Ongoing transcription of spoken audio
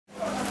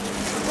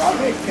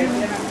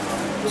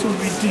to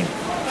redeem.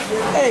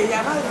 Hey,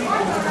 you're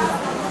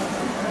not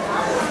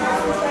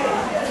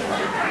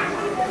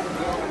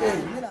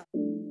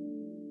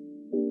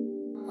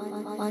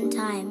One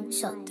time,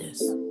 shot this.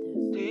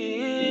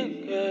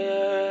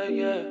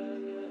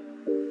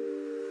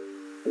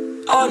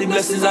 All the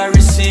blessings I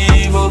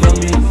receive over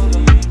me.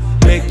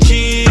 Make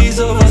cheese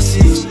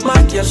overseas.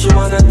 My girl, she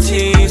wanna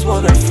tease,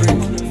 wanna freak.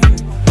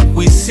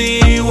 We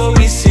see what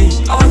we see.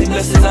 All the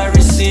blessings I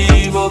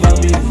receive over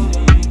me.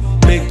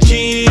 Make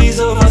cheese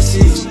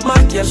overseas. My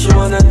girl, she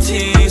wanna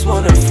tease,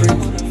 wanna freak.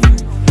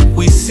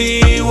 We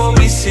see what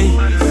we see.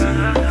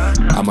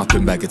 I'm up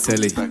in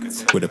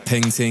Bagatelle with a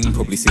painting,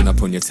 probably seen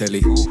up on your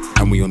telly.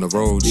 And we on the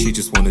road, she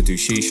just wanna do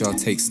shisha,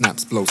 take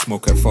snaps, blow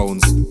smoke at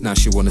phones. Now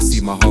she wanna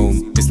see my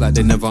home. It's like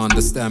they never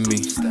understand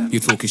me. You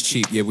talk is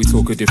cheap, yeah, we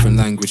talk a different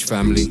language,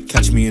 family.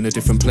 Catch me in a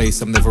different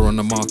place, I'm never on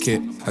the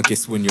market. I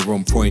guess when you're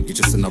on point, you're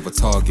just another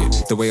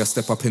target. The way I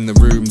step up in the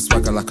room,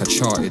 swagger like I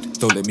charted.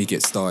 Don't let me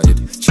get started.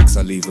 Chicks,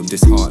 I leave them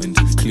disheartened.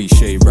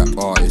 Cliche rap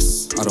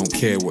artists, I don't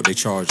care what they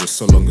charge us,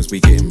 so long as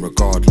we get in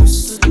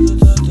regardless.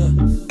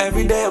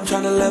 Every day I'm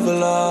trying to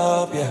level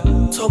up, yeah.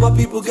 Told my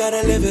people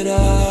gotta live it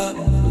up.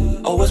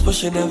 Always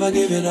pushing, never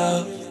give it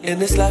up. In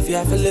this life you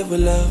have to live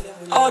with love.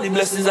 All the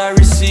blessings I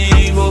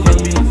receive over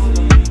me.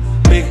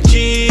 Big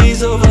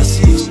cheese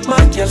overseas.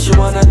 My girl, she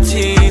wanna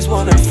tease,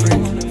 wanna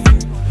freak.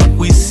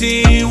 We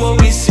see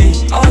what we see.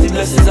 All the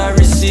blessings I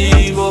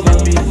receive over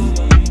me.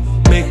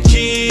 Big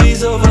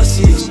cheese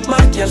overseas. My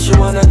girl, she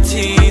wanna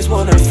tease,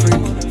 wanna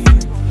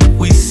freak.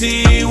 We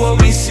see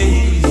what we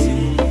see.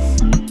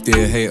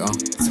 Dear hater,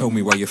 tell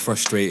me why you're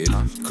frustrated.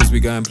 Cause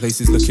we going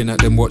places looking at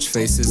them watch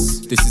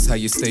faces. This is how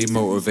you stay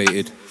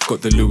motivated.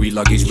 Got the Louis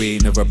luggage, we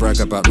ain't never brag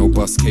about no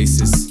bus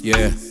cases.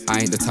 Yeah,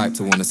 I ain't the type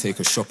to wanna take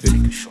her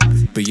shopping.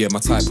 But yeah, my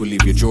type will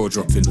leave your jaw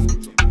dropping.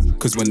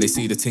 Cause when they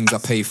see the things I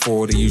pay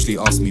for, they usually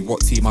ask me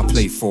what team I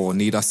play for.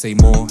 Need I say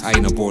more? I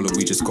ain't a baller,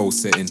 we just go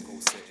setting.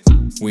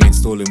 We ain't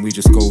stalling, we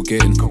just go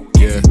getting.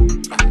 Yeah,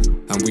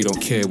 and we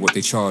don't care what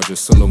they charge us,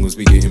 so long as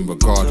we get in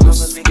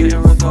regardless.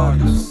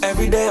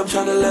 Every day I'm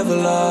trying to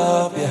level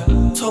up, yeah.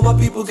 Told my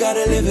people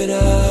gotta live it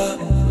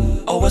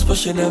up. Always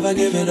pushing, never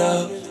give it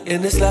up.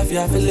 In this life you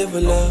have to live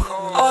with love.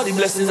 All the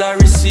blessings I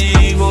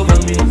receive over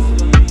me.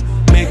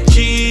 Make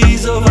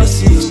cheese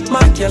overseas.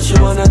 My girl, she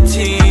wanna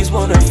tease,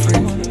 wanna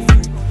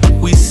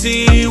freak. We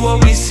see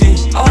what we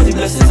see. All the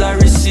blessings I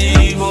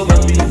receive over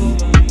me.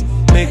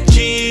 Make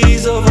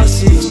cheese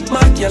overseas.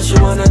 My girl, she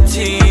wanna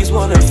tease,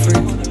 wanna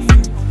freak.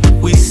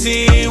 We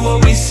see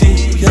what we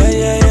see. Yeah,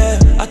 yeah,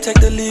 yeah. I take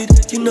the lead,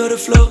 you know the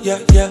flow. Yeah,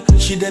 yeah.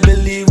 She they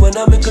believe when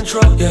I'm in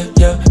control. Yeah,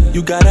 yeah.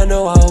 You gotta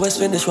know I always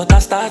finish what I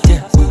start.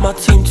 Yeah. My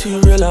team too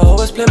real, I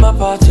always play my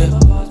part. Yeah.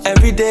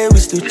 Every day we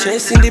still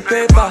chasing the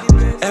paper.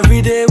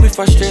 Every day we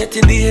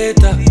frustrating the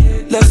hater.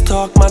 Let's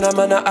talk, man, I'm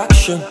an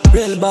action.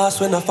 Real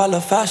boss when I follow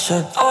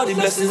fashion. All the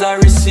blessings I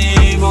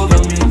receive over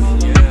me.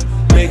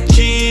 Make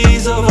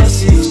cheese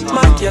overseas.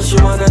 My girl,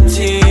 she wanna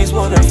tease,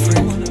 wanna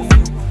freak.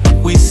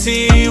 We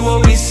see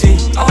what we see.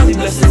 All